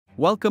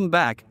Welcome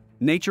back,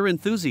 nature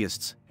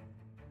enthusiasts.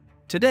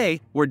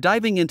 Today, we're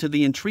diving into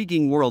the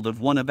intriguing world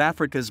of one of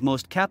Africa's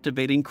most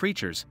captivating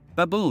creatures,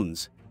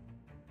 baboons.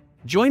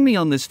 Join me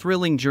on this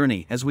thrilling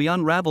journey as we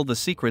unravel the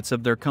secrets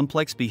of their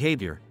complex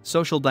behavior,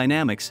 social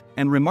dynamics,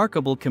 and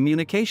remarkable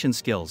communication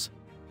skills.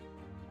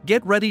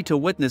 Get ready to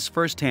witness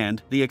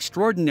firsthand the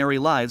extraordinary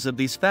lives of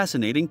these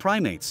fascinating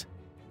primates.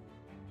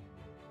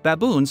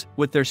 Baboons,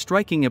 with their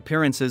striking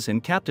appearances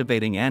and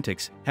captivating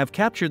antics, have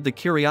captured the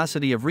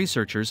curiosity of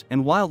researchers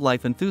and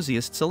wildlife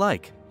enthusiasts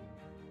alike.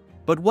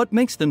 But what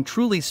makes them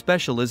truly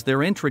special is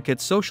their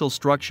intricate social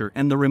structure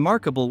and the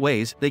remarkable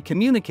ways they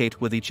communicate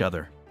with each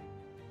other.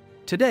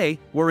 Today,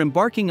 we're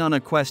embarking on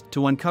a quest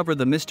to uncover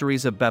the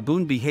mysteries of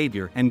baboon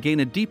behavior and gain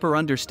a deeper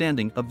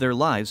understanding of their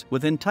lives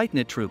within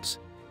tight-knit troops.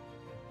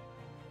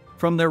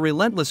 From their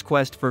relentless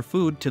quest for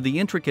food to the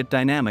intricate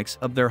dynamics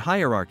of their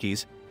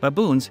hierarchies,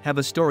 baboons have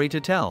a story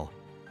to tell.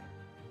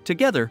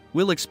 Together,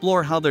 we'll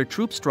explore how their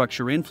troop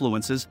structure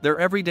influences their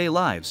everyday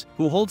lives,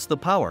 who holds the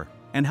power,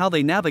 and how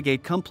they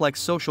navigate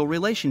complex social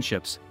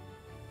relationships.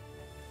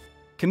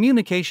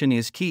 Communication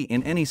is key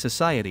in any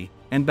society,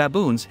 and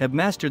baboons have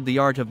mastered the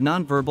art of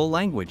nonverbal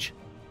language.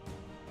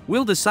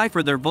 We'll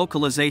decipher their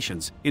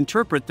vocalizations,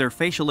 interpret their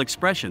facial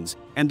expressions,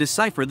 and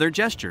decipher their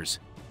gestures.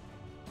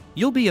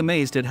 You'll be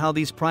amazed at how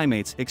these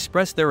primates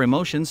express their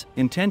emotions,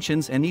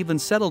 intentions, and even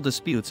settle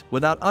disputes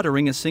without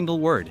uttering a single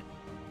word.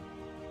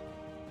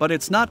 But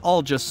it's not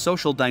all just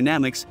social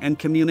dynamics and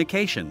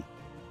communication.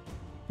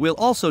 We'll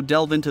also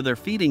delve into their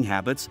feeding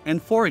habits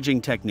and foraging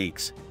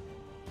techniques.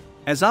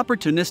 As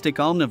opportunistic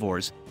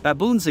omnivores,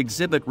 baboons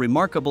exhibit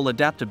remarkable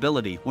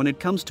adaptability when it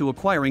comes to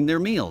acquiring their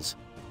meals.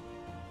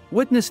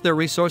 Witness their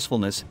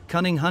resourcefulness,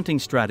 cunning hunting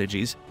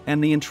strategies,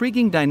 and the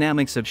intriguing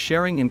dynamics of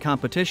sharing and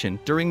competition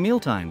during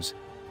mealtimes.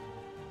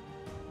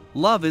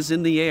 Love is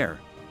in the air.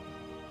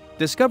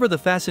 Discover the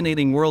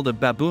fascinating world of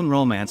baboon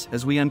romance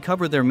as we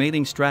uncover their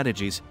mating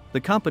strategies, the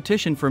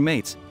competition for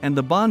mates, and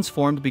the bonds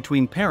formed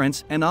between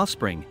parents and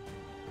offspring.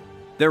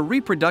 Their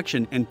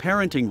reproduction and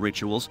parenting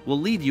rituals will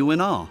leave you in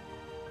awe.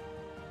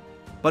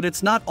 But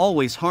it's not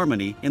always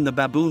harmony in the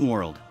baboon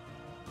world.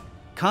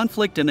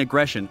 Conflict and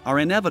aggression are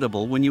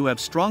inevitable when you have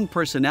strong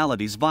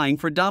personalities vying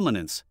for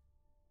dominance.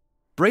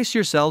 Brace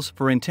yourselves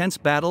for intense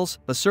battles,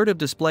 assertive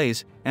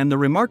displays, and the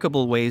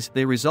remarkable ways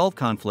they resolve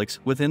conflicts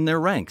within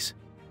their ranks.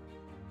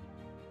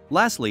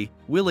 Lastly,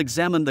 we'll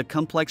examine the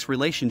complex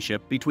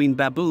relationship between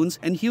baboons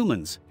and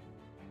humans.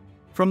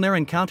 From their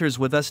encounters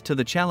with us to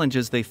the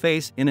challenges they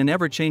face in an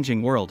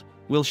ever-changing world,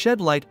 we'll shed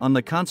light on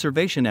the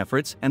conservation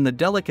efforts and the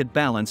delicate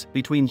balance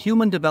between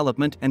human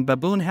development and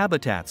baboon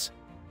habitats.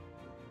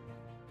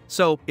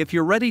 So, if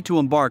you're ready to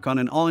embark on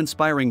an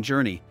awe-inspiring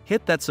journey,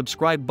 hit that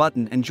subscribe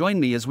button and join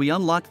me as we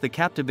unlock the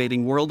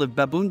captivating world of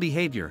baboon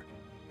behavior.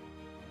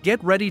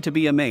 Get ready to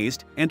be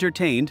amazed,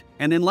 entertained,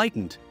 and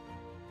enlightened.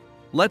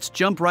 Let's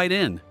jump right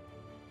in.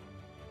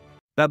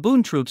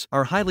 Baboon troops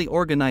are highly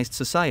organized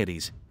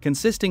societies,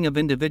 consisting of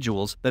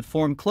individuals that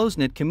form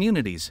close-knit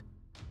communities.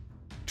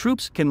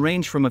 Troops can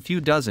range from a few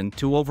dozen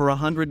to over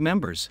 100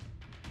 members.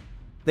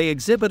 They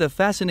exhibit a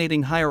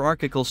fascinating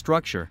hierarchical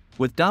structure,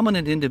 with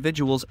dominant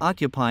individuals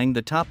occupying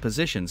the top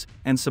positions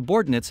and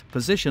subordinates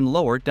positioned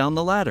lower down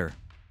the ladder.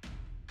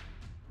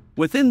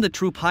 Within the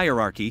troop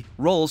hierarchy,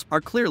 roles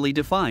are clearly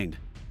defined.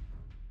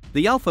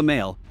 The alpha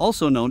male,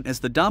 also known as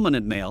the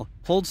dominant male,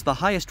 holds the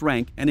highest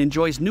rank and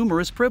enjoys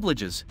numerous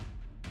privileges.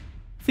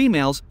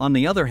 Females, on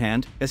the other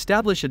hand,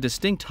 establish a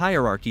distinct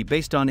hierarchy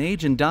based on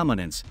age and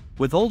dominance,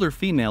 with older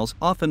females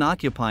often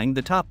occupying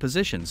the top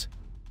positions.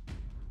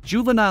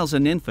 Juveniles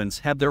and infants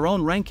have their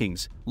own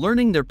rankings,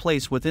 learning their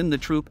place within the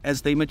troop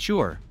as they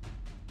mature.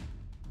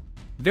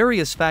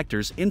 Various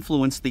factors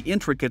influence the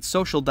intricate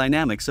social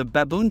dynamics of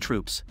baboon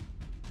troops.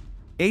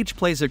 Age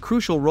plays a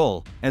crucial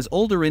role, as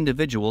older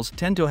individuals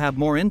tend to have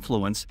more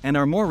influence and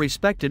are more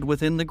respected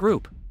within the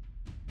group.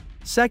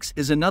 Sex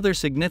is another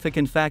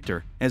significant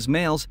factor, as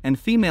males and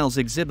females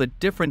exhibit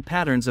different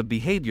patterns of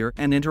behavior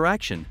and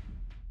interaction.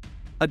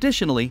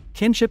 Additionally,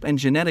 kinship and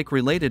genetic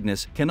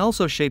relatedness can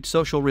also shape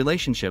social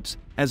relationships,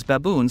 as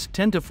baboons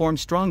tend to form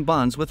strong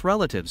bonds with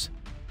relatives.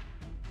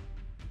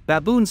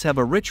 Baboons have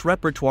a rich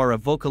repertoire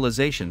of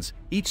vocalizations,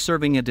 each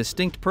serving a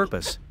distinct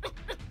purpose.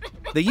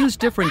 They use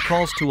different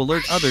calls to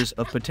alert others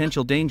of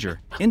potential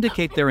danger,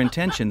 indicate their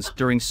intentions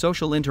during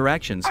social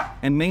interactions,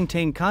 and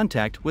maintain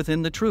contact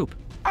within the troop.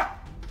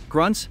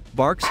 Grunts,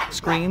 barks,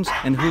 screams,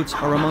 and hoots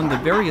are among the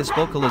various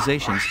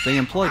vocalizations they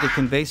employ to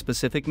convey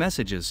specific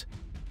messages.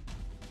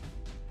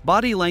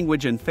 Body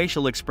language and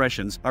facial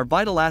expressions are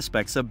vital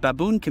aspects of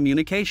baboon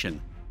communication.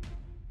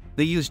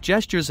 They use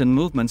gestures and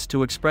movements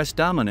to express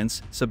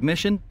dominance,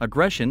 submission,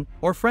 aggression,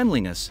 or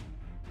friendliness.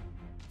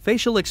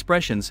 Facial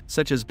expressions,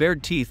 such as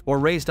bared teeth or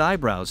raised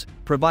eyebrows,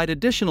 provide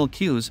additional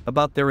cues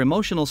about their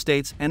emotional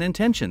states and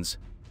intentions.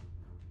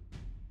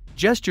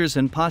 Gestures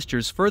and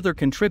postures further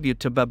contribute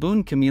to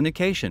baboon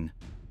communication.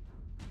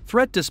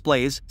 Threat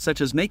displays,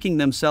 such as making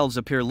themselves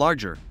appear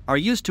larger, are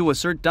used to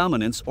assert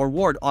dominance or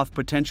ward off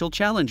potential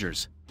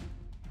challengers.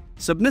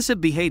 Submissive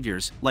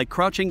behaviors, like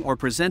crouching or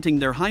presenting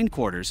their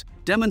hindquarters,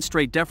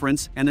 demonstrate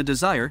deference and a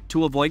desire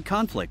to avoid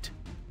conflict.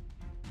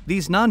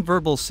 These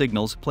nonverbal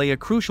signals play a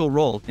crucial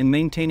role in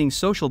maintaining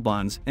social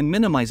bonds and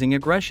minimizing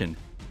aggression.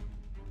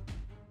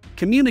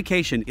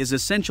 Communication is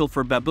essential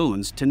for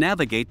baboons to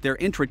navigate their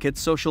intricate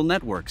social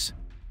networks.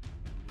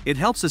 It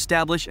helps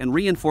establish and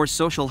reinforce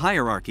social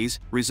hierarchies,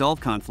 resolve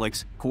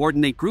conflicts,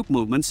 coordinate group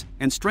movements,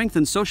 and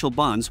strengthen social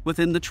bonds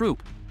within the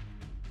troop.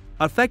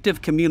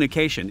 Effective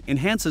communication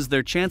enhances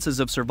their chances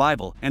of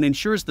survival and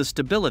ensures the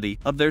stability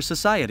of their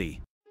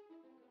society.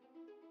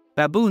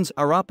 Baboons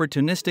are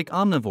opportunistic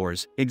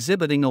omnivores,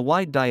 exhibiting a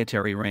wide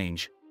dietary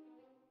range.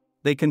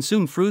 They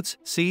consume fruits,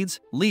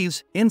 seeds,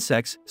 leaves,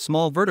 insects,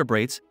 small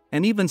vertebrates,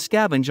 and even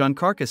scavenge on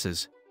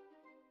carcasses.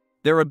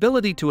 Their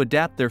ability to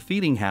adapt their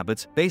feeding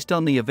habits based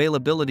on the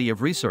availability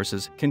of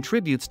resources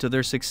contributes to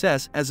their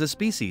success as a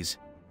species.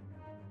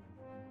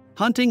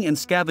 Hunting and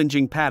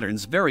scavenging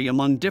patterns vary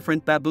among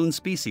different baboon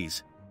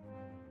species.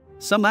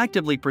 Some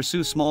actively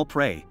pursue small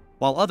prey,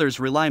 while others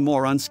rely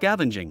more on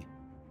scavenging.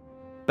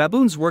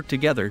 Baboons work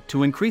together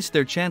to increase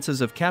their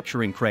chances of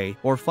capturing prey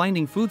or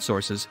finding food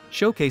sources,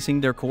 showcasing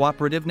their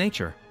cooperative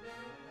nature.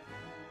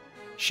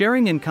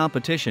 Sharing and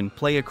competition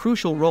play a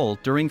crucial role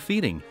during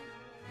feeding.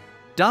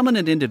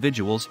 Dominant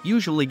individuals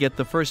usually get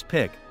the first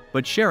pick,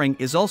 but sharing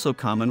is also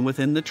common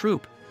within the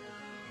troop.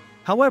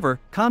 However,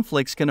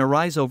 conflicts can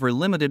arise over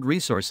limited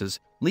resources,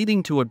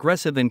 leading to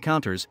aggressive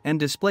encounters and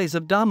displays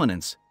of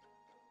dominance.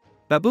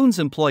 Baboons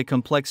employ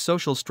complex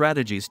social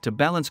strategies to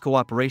balance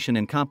cooperation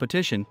and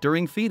competition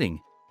during feeding.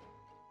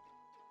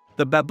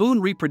 The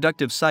baboon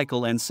reproductive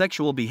cycle and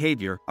sexual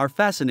behavior are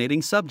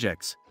fascinating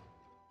subjects.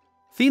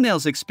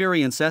 Females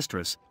experience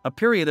estrus, a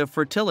period of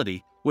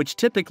fertility, which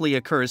typically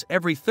occurs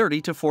every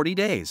 30 to 40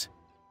 days.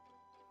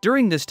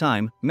 During this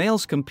time,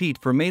 males compete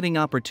for mating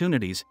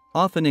opportunities,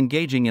 often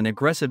engaging in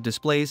aggressive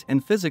displays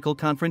and physical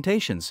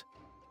confrontations.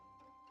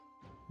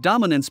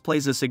 Dominance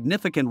plays a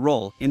significant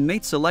role in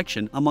mate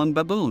selection among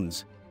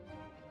baboons.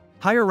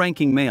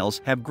 Higher-ranking males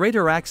have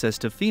greater access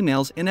to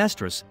females in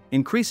estrus,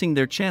 increasing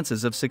their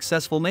chances of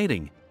successful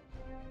mating.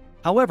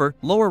 However,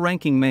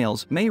 lower-ranking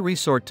males may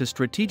resort to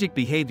strategic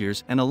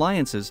behaviors and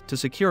alliances to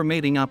secure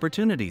mating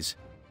opportunities.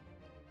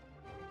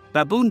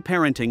 Baboon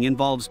parenting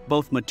involves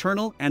both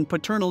maternal and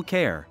paternal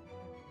care.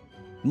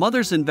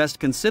 Mothers invest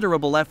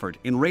considerable effort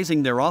in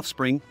raising their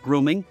offspring,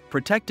 grooming,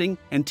 protecting,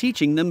 and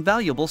teaching them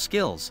valuable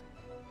skills.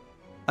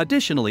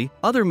 Additionally,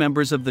 other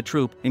members of the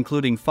troop,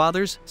 including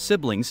fathers,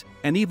 siblings,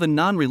 and even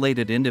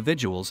non-related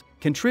individuals,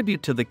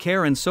 contribute to the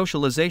care and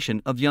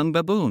socialization of young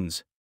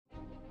baboons.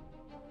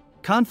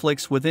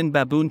 Conflicts within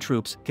baboon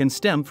troops can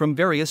stem from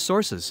various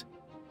sources.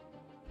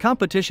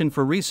 Competition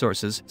for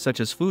resources, such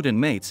as food and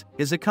mates,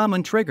 is a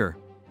common trigger.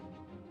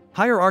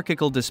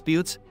 Hierarchical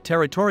disputes,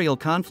 territorial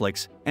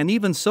conflicts, and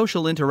even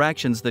social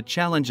interactions that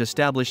challenge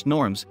established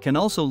norms can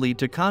also lead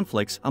to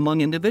conflicts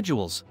among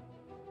individuals.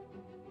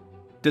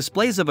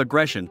 Displays of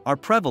aggression are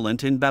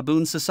prevalent in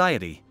baboon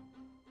society.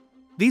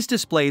 These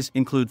displays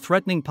include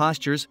threatening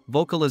postures,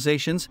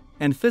 vocalizations,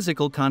 and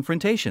physical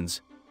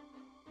confrontations.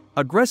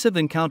 Aggressive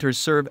encounters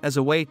serve as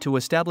a way to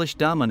establish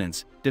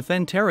dominance,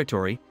 defend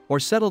territory, or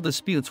settle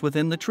disputes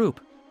within the troop.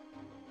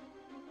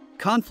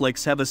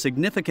 Conflicts have a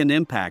significant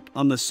impact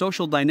on the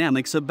social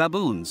dynamics of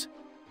baboons.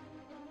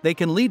 They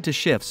can lead to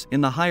shifts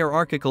in the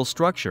hierarchical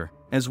structure,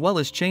 as well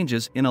as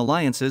changes in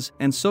alliances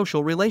and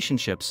social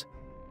relationships.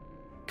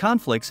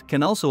 Conflicts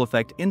can also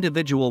affect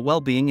individual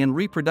well-being and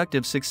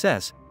reproductive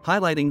success,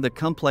 highlighting the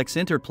complex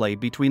interplay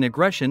between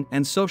aggression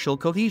and social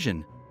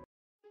cohesion.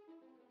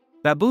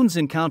 Baboons'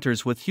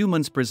 encounters with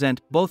humans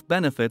present both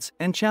benefits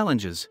and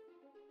challenges.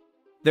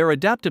 Their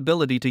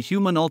adaptability to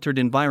human-altered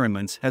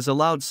environments has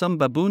allowed some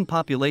baboon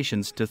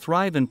populations to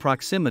thrive in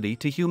proximity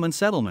to human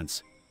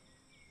settlements.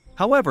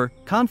 However,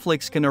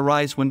 conflicts can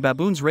arise when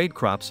baboons raid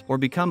crops or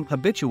become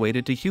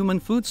habituated to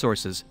human food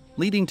sources,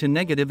 leading to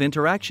negative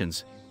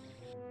interactions.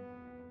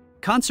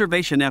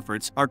 Conservation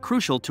efforts are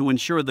crucial to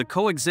ensure the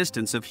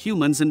coexistence of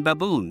humans and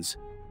baboons.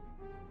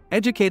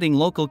 Educating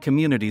local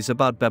communities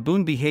about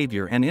baboon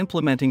behavior and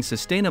implementing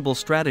sustainable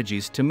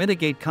strategies to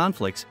mitigate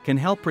conflicts can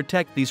help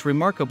protect these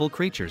remarkable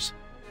creatures.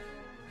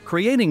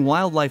 Creating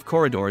wildlife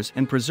corridors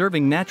and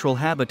preserving natural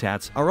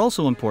habitats are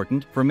also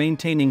important for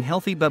maintaining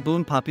healthy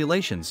baboon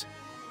populations.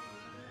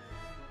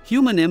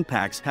 Human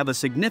impacts have a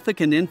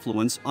significant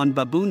influence on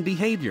baboon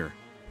behavior.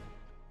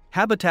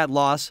 Habitat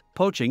loss,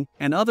 poaching,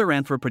 and other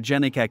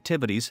anthropogenic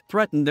activities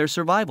threaten their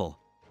survival.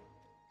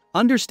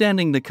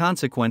 Understanding the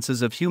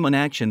consequences of human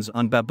actions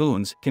on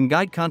baboons can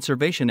guide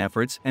conservation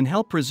efforts and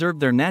help preserve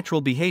their natural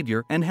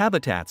behavior and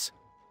habitats.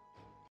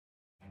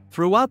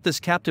 Throughout this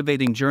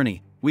captivating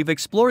journey, we've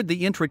explored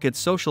the intricate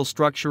social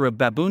structure of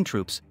baboon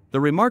troops, the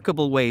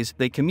remarkable ways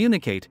they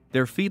communicate,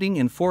 their feeding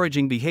and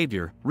foraging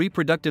behavior,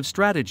 reproductive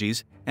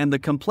strategies, and the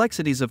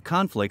complexities of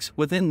conflicts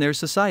within their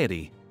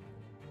society.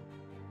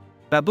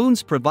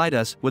 Baboons provide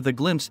us with a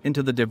glimpse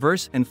into the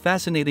diverse and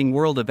fascinating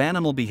world of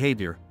animal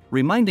behavior,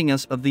 reminding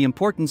us of the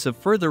importance of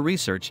further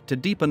research to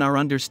deepen our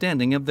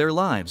understanding of their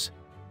lives.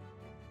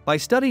 By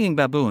studying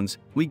baboons,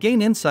 we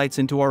gain insights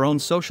into our own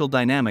social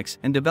dynamics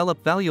and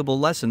develop valuable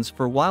lessons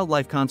for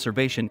wildlife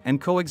conservation and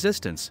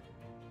coexistence.